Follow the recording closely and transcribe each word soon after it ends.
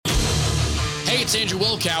Hey, it's Andrew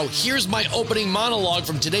Wilkow. Here's my opening monologue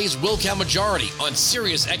from today's Wilkow Majority on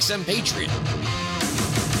Sirius XM Patriot.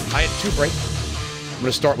 I had two breaks. I'm going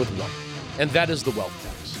to start with one, and that is the wealth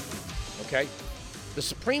tax. Okay? The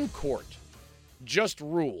Supreme Court just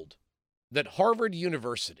ruled that Harvard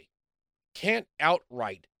University can't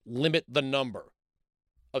outright limit the number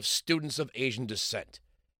of students of Asian descent.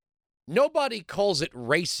 Nobody calls it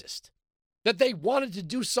racist that they wanted to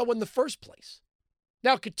do so in the first place.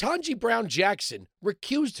 Now, Ketanji Brown Jackson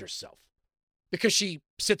recused herself because she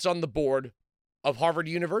sits on the board of Harvard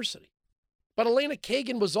University. But Elena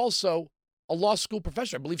Kagan was also a law school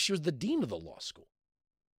professor. I believe she was the dean of the law school.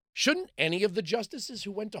 Shouldn't any of the justices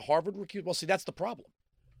who went to Harvard recuse? Well, see, that's the problem.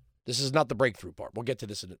 This is not the breakthrough part. We'll get to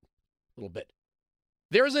this in a little bit.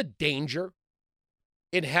 There is a danger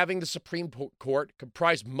in having the Supreme Court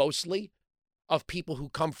comprised mostly of people who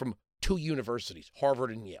come from two universities, Harvard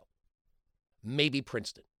and Yale. Maybe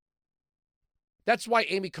Princeton. That's why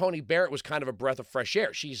Amy Coney Barrett was kind of a breath of fresh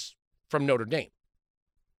air. She's from Notre Dame.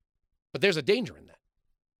 But there's a danger in that.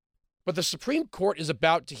 But the Supreme Court is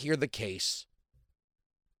about to hear the case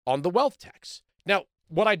on the wealth tax. Now,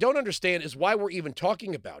 what I don't understand is why we're even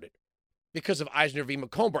talking about it because of Eisner v.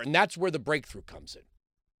 Macomber, and that's where the breakthrough comes in.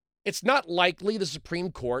 It's not likely the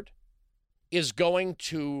Supreme Court is going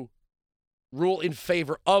to rule in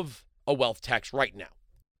favor of a wealth tax right now,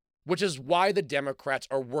 which is why the Democrats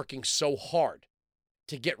are working so hard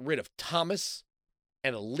to get rid of Thomas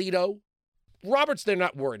and Alito. Roberts, they're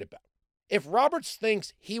not worried about. If Roberts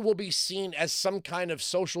thinks he will be seen as some kind of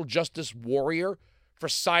social justice warrior for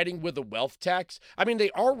siding with the wealth tax, I mean,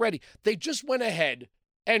 they just went ahead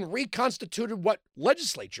and reconstituted what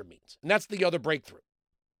legislature means. And that's the other breakthrough.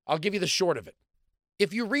 I'll give you the short of it.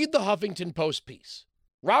 If you read the Huffington Post piece,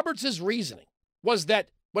 Roberts' reasoning was that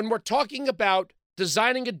when we're talking about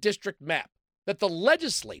designing a district map, that the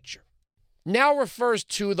legislature now refers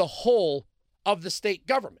to the whole of the state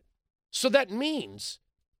government. So that means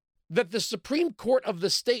that the Supreme Court of the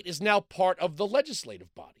state is now part of the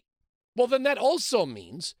legislative body. Well, then that also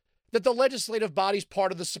means that the legislative body is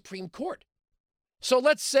part of the Supreme Court. So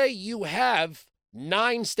let's say you have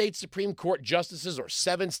 9 state Supreme Court justices or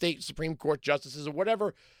 7 state Supreme Court justices or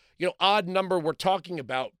whatever, odd number we're talking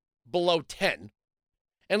about below 10.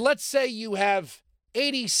 And let's say you have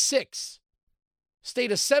 86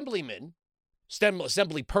 state assemblymen,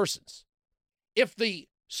 assembly persons. If the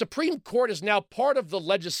Supreme Court is now part of the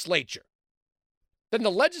legislature, then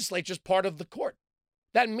the legislature is part of the court.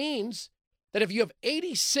 That means that if you have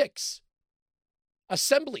 86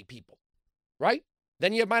 assembly people, right,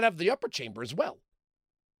 then you might have the upper chamber as well.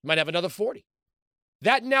 You might have another 40.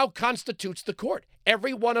 That now constitutes the court.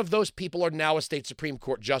 Every one of those people are now a state Supreme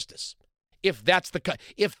Court justice. If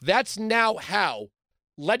that's now how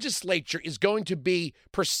legislature is going to be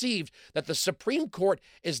perceived, that the Supreme Court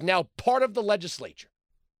is now part of the legislature,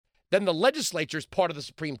 then the legislature is part of the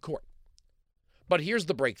Supreme Court. But here's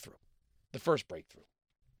the breakthrough, the first breakthrough.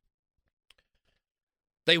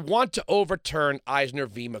 They want to overturn Eisner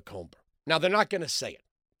v. Macomber. Now, they're not going to say it,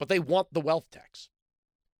 but they want the wealth tax.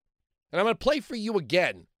 And I'm going to play for you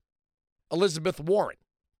again Elizabeth Warren.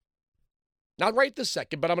 Not right this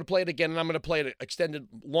second, but I'm going to play it again, and I'm going to play an extended,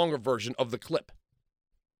 longer version of the clip.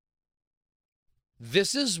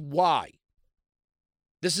 This is why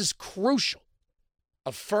this is crucial,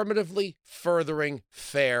 affirmatively furthering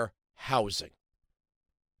fair housing.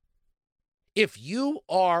 If you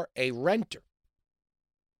are a renter,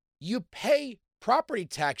 you pay property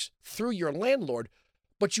tax through your landlord,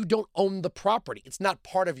 but you don't own the property. It's not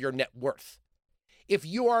part of your net worth. If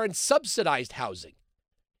you are in subsidized housing,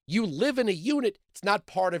 you live in a unit, it's not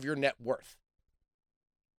part of your net worth.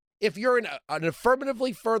 If you're in an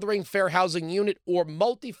affirmatively furthering fair housing unit or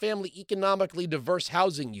multifamily economically diverse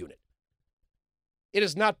housing unit, it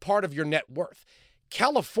is not part of your net worth.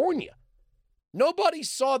 California, nobody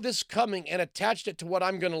saw this coming and attached it to what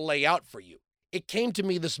I'm going to lay out for you. It came to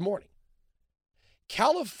me this morning.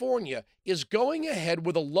 California is going ahead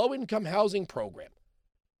with a low-income housing program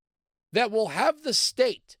that will have the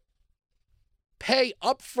state pay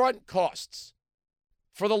upfront costs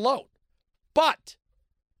for the loan, but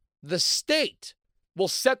the state will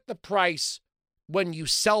set the price when you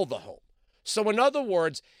sell the home. So in other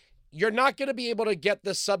words, you're not going to be able to get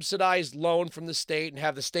the subsidized loan from the state and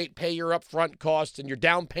have the state pay your upfront costs and your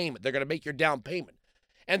down payment. They're going to make your down payment.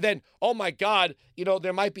 And then, oh my God,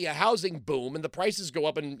 there might be a housing boom and the prices go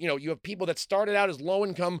up and, you have people that started out as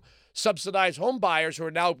low-income subsidized home buyers who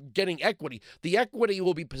are now getting equity. The equity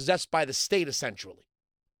will be possessed by the state essentially,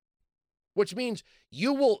 which means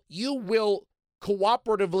you will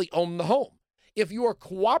cooperatively own the home. If you are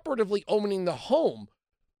cooperatively owning the home,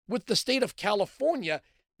 with the state of California,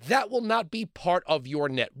 that will not be part of your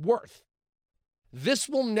net worth. This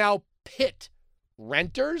will now pit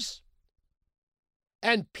renters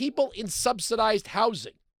and people in subsidized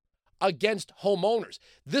housing against homeowners.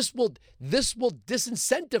 This will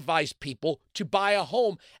disincentivize people to buy a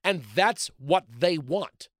home, and that's what they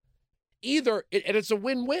want. And it's a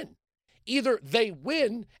win-win. Either they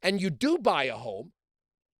win and you do buy a home,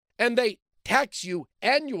 and they tax you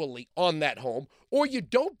annually on that home, or you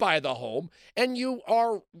don't buy the home and you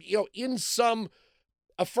are, in some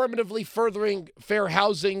affirmatively furthering fair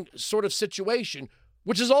housing sort of situation,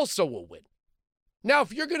 which is also a win. Now,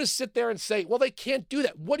 if you're going to sit there and say, well, they can't do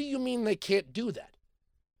that. What do you mean they can't do that?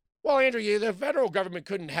 Well, Andrew, the federal government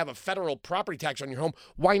couldn't have a federal property tax on your home.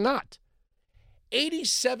 Why not?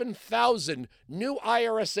 87,000 new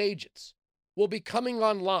IRS agents will be coming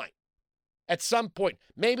online at some point.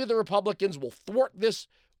 Maybe the Republicans will thwart this,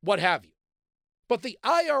 what have you. But the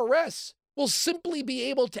IRS will simply be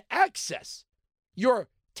able to access your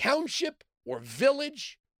township or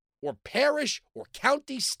village or parish or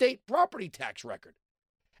county state property tax record.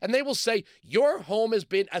 And they will say, your home has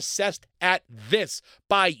been assessed at this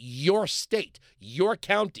by your state, your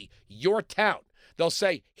county, your town. They'll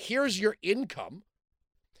say, here's your income.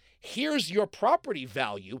 Here's your property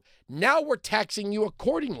value. Now we're taxing you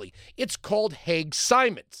accordingly. It's called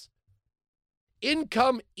Haig-Simons.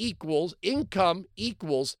 Income equals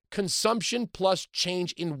consumption plus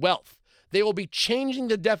change in wealth. They will be changing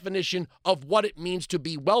the definition of what it means to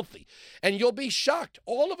be wealthy. And you'll be shocked.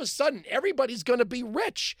 All of a sudden, everybody's going to be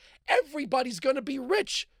rich. Everybody's going to be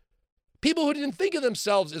rich. People who didn't think of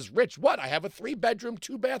themselves as rich. What? I have a 3-bedroom,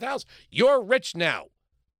 2-bath house. You're rich now.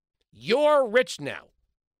 You're rich now.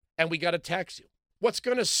 And we got to tax you. What's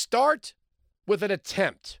going to start with an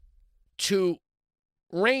attempt to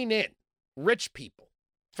rein in rich people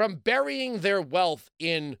from burying their wealth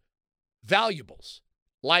in valuables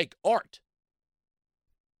like art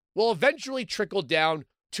will eventually trickle down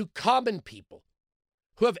to common people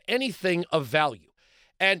who have anything of value.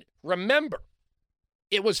 And remember,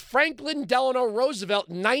 it was Franklin Delano Roosevelt,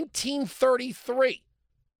 1933,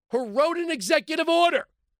 who wrote an executive order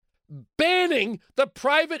banning the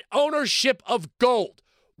private ownership of gold.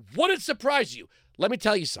 Would it surprise you? Let me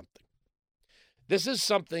tell you something. This is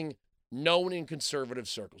something known in conservative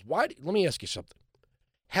circles. Let me ask you something.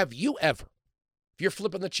 Have you ever, if you're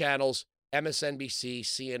flipping the channels, MSNBC,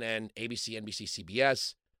 CNN, ABC, NBC,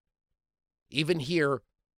 CBS, even here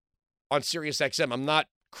on Sirius XM, I'm not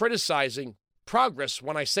criticizing progress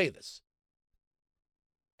when I say this.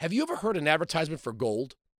 Have you ever heard an advertisement for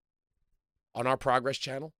gold on our Progress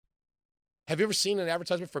channel? Have you ever seen an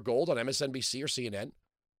advertisement for gold on MSNBC or CNN?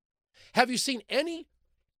 Have you seen any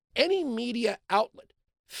media outlet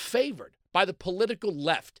favored by the political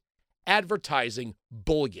left advertising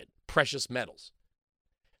bullion, precious metals?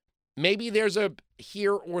 Maybe there's a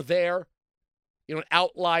here or there, an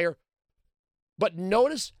outlier. But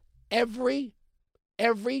notice every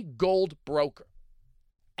gold broker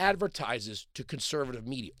advertises to conservative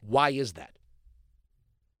media. Why is that?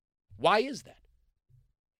 Why is that?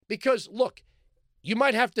 Because, look, you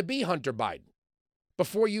might have to be Hunter Biden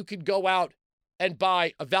before you could go out and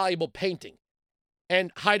buy a valuable painting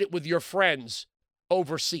and hide it with your friends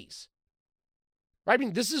overseas. Right? I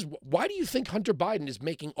mean, why do you think Hunter Biden is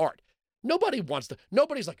making art?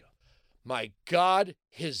 Nobody's like, my God,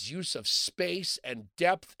 his use of space and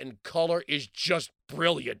depth and color is just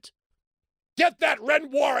brilliant. Get that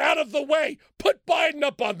Renoir out of the way. Put Biden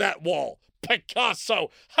up on that wall.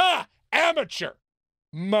 Picasso. Ha! Amateur.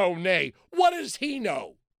 Monet. What does he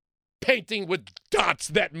know? Painting with dots,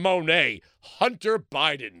 that Monet. Hunter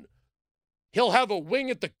Biden. He'll have a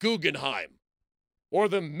wing at the Guggenheim or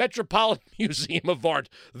the Metropolitan Museum of Art,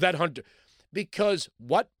 that Hunter. Because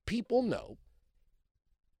what people know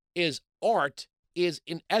is art is,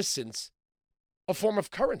 in essence, a form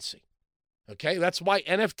of currency. Okay? That's why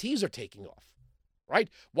NFTs are taking off, right?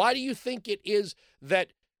 Why do you think it is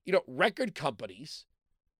that, record companies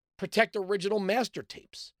protect original master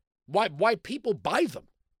tapes? Why people buy them,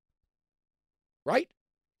 right?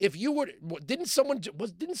 If you were, didn't someone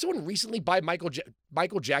recently buy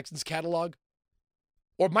Michael Jackson's catalog?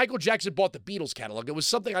 Or Michael Jackson bought the Beatles catalog. It was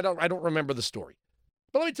something, I don't remember the story.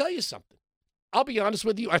 But let me tell you something. I'll be honest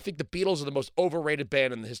with you. I think the Beatles are the most overrated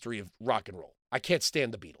band in the history of rock and roll. I can't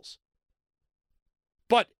stand the Beatles.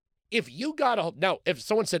 But if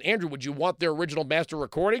someone said, Andrew, would you want their original master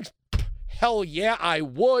recordings? Hell yeah, I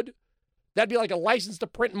would. That'd be like a license to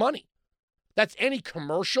print money. That's any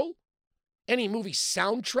commercial, any movie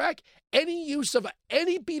soundtrack, any use of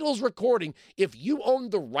any Beatles recording, if you own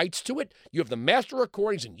the rights to it, you have the master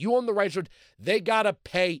recordings and you own the rights to it, they got to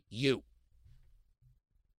pay you.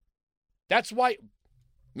 That's why,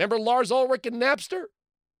 remember Lars Ulrich and Napster?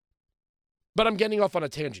 But I'm getting off on a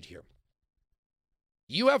tangent here.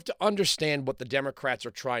 You have to understand what the Democrats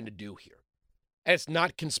are trying to do here. And it's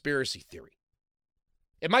not conspiracy theory.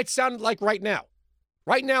 It might sound like right now.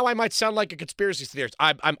 Right now, I might sound like a conspiracy theorist.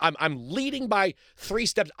 I'm leading by 3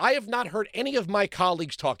 steps. I have not heard any of my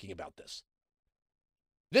colleagues talking about this.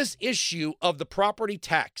 This issue of the property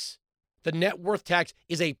tax, the net worth tax,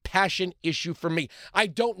 is a passion issue for me. I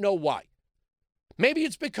don't know why. Maybe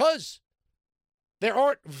it's because there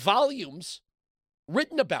aren't volumes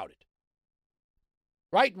written about it.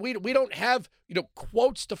 Right? We don't have,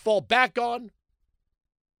 quotes to fall back on,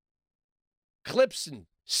 clips and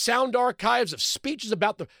sound archives of speeches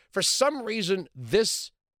about them. For some reason,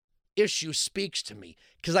 this issue speaks to me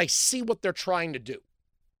because I see what they're trying to do.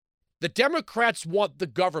 The Democrats want the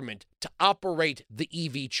government to operate the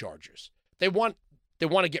EV chargers. They want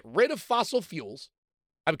to get rid of fossil fuels,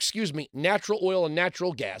 natural oil and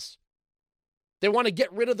natural gas. They want to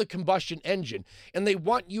get rid of the combustion engine, and they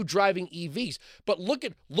want you driving EVs. But look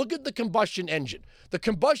at the combustion engine. The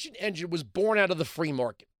combustion engine was born out of the free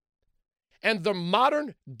market. And the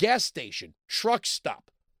modern gas station, truck stop,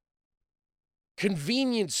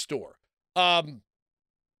 convenience store,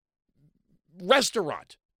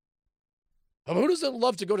 restaurant. Who doesn't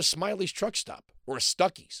love to go to Smiley's truck stop or a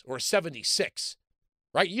Stuckey's or a 76?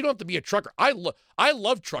 Right? You don't have to be a trucker. I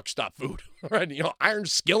love truck stop food. Right? Iron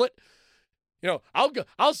skillet.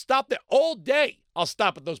 I'll stop there all day. I'll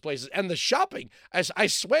stop at those places. And the shopping, as I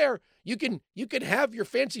swear, you can have your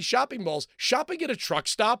fancy shopping malls. Shopping at a truck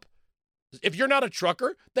stop. If you're not a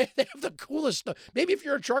trucker, they have the coolest stuff. Maybe if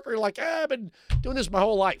you're a trucker, you're like, I've been doing this my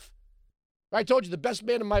whole life. I told you the best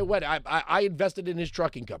man in my wedding, I invested in his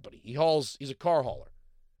trucking company. He's a car hauler.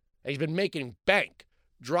 And he's been making bank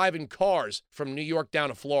driving cars from New York down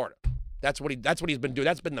to Florida. That's what he's been doing.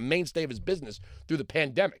 That's been the mainstay of his business through the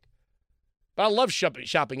pandemic. But I love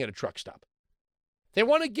shopping at a truck stop. They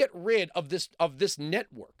want to get rid of this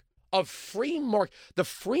network of free market. The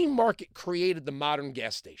free market created the modern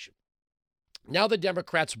gas station. Now the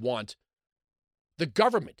Democrats want the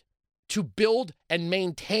government to build and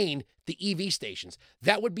maintain the EV stations.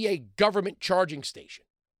 That would be a government charging station.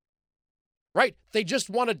 Right? They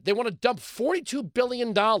want to dump $42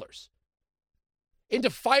 billion into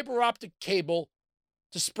fiber optic cable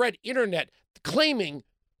to spread internet, claiming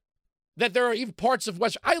that there are even parts of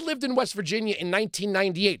I lived in West Virginia in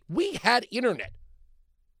 1998. We had internet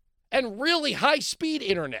and really high-speed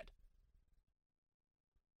internet.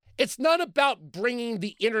 It's not about bringing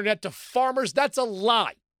the internet to farmers. That's a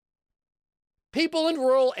lie. People in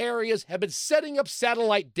rural areas have been setting up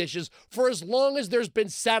satellite dishes for as long as there's been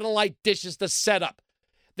satellite dishes to set up.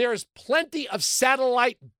 There is plenty of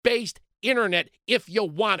satellite-based internet if you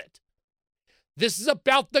want it. This is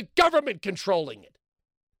about the government controlling it.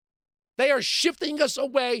 They are shifting us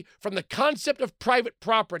away from the concept of private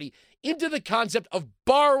property into the concept of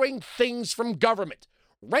borrowing things from government,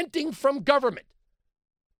 renting from government.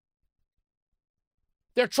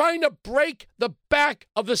 They're trying to break the back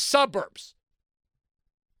of the suburbs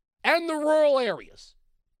and the rural areas.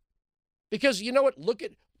 Because you know what? Look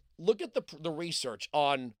at the research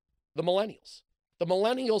on the millennials. The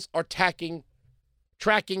millennials are tracking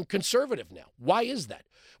conservative now. Why is that?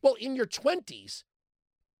 Well, in your 20s,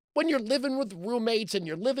 when you're living with roommates and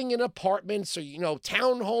you're living in apartments or,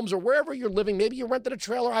 townhomes or wherever you're living, maybe you rented a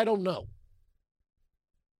trailer, I don't know.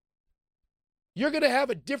 You're going to have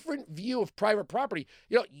a different view of private property.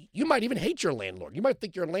 You might even hate your landlord. You might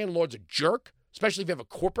think your landlord's a jerk, especially if you have a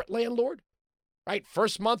corporate landlord, right?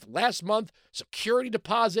 First month, last month, security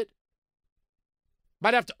deposit.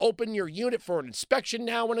 Might have to open your unit for an inspection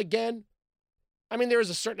now and again. I mean, there is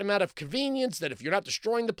a certain amount of convenience that if you're not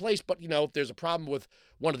destroying the place, but, if there's a problem with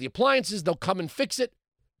one of the appliances, they'll come and fix it.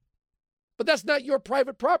 But that's not your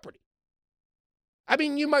private property. I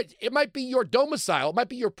mean, it might be your domicile, it might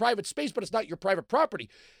be your private space, but it's not your private property.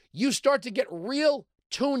 You start to get real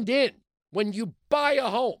tuned in when you buy a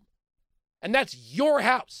home. And that's your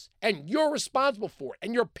house, and you're responsible for it,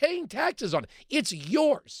 and you're paying taxes on it. It's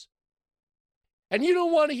yours. And you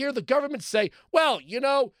don't want to hear the government say, well,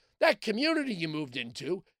 that community you moved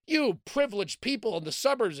into, you privileged people in the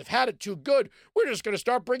suburbs have had it too good. We're just going to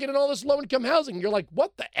start bringing in all this low-income housing. And you're like,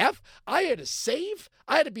 what the F? I had to save?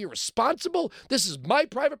 I had to be responsible? This is my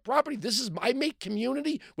private property. This is my mate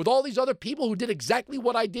community with all these other people who did exactly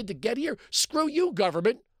what I did to get here. Screw you,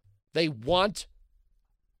 government. They want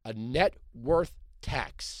a net worth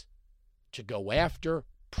tax to go after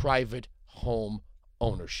private home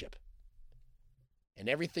ownership and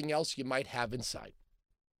everything else you might have inside.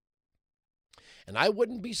 And I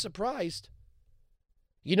wouldn't be surprised,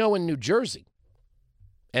 in New Jersey,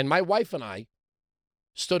 and my wife and I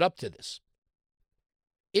stood up to this.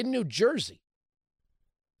 In New Jersey,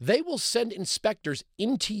 they will send inspectors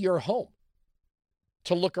into your home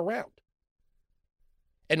to look around.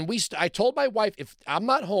 And I told my wife, if I'm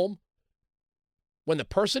not home, when the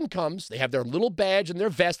person comes, they have their little badge and their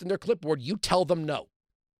vest and their clipboard, you tell them no.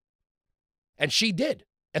 And she did.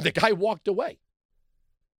 And the guy walked away.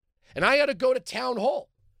 And I had to go to town hall,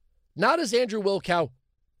 not as Andrew Wilkow,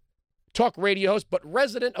 talk radio host, but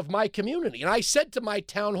resident of my community. And I said to my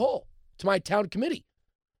town hall, to my town committee,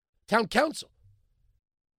 town council,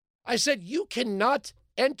 I said, you cannot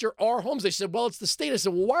enter our homes. They said, well, it's the state. I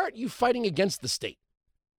said, well, why aren't you fighting against the state?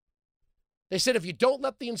 They said, if you don't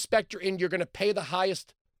let the inspector in, you're going to pay the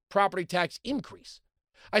highest property tax increase.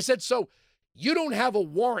 I said, so you don't have a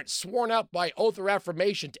warrant sworn out by oath or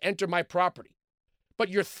affirmation to enter my property, but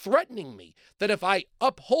you're threatening me that if I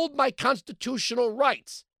uphold my constitutional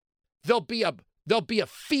rights, there'll be a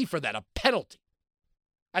fee for that, a penalty.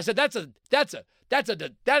 I said,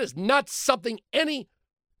 that is not something any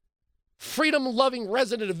freedom-loving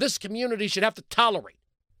resident of this community should have to tolerate.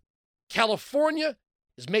 California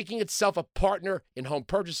is making itself a partner in home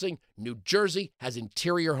purchasing. New Jersey has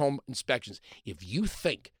interior home inspections. If you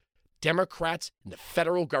think Democrats and the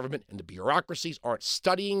federal government and the bureaucracies aren't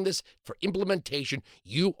studying this for implementation,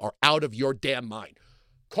 you are out of your damn mind.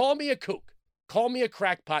 Call me a kook. Call me a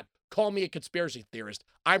crackpot. Call me a conspiracy theorist.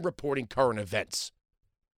 I'm reporting current events.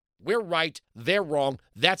 We're right. They're wrong.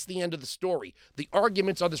 That's the end of the story. The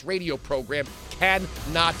arguments on this radio program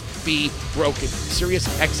cannot be broken. Sirius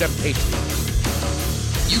XM Patriot.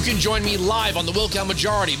 You can join me live on the Wilkow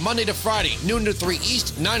Majority, Monday to Friday, noon to 3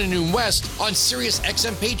 East, 9 to noon West, on Sirius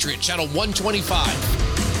XM Patriot, channel 125.